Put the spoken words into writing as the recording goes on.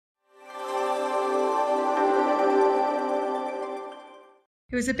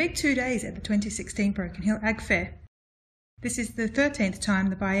It was a big 2 days at the 2016 Broken Hill Agfair. This is the 13th time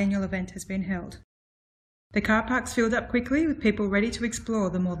the biennial event has been held. The car parks filled up quickly with people ready to explore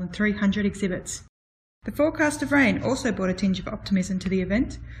the more than 300 exhibits. The forecast of rain also brought a tinge of optimism to the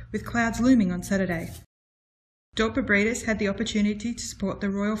event, with clouds looming on Saturday. Dorper breeders had the opportunity to support the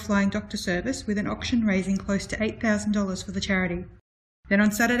Royal Flying Doctor Service with an auction raising close to $8,000 for the charity. Then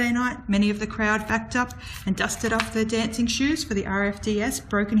on Saturday night, many of the crowd backed up and dusted off their dancing shoes for the RFDS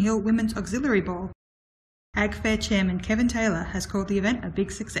Broken Hill Women's Auxiliary Ball. Agfair Chairman Kevin Taylor has called the event a big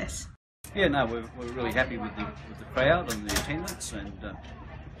success. Yeah, no, we're really happy with the crowd and the attendance, and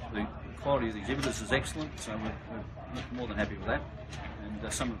the quality of the exhibitors is excellent, so we're more than happy with that. And we've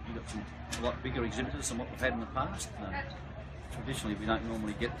got some a lot bigger exhibitors than what we've had in the past. Traditionally, we don't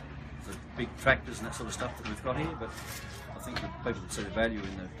normally get the big tractors and that sort of stuff that we've got here, but I think that people see the value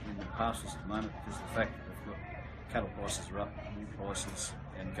in the parcels at the moment because of the fact that we've got cattle prices are up, wool prices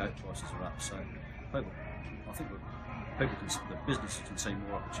and goat prices are up. So the businesses can see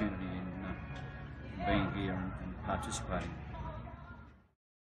more opportunity in being here and participating.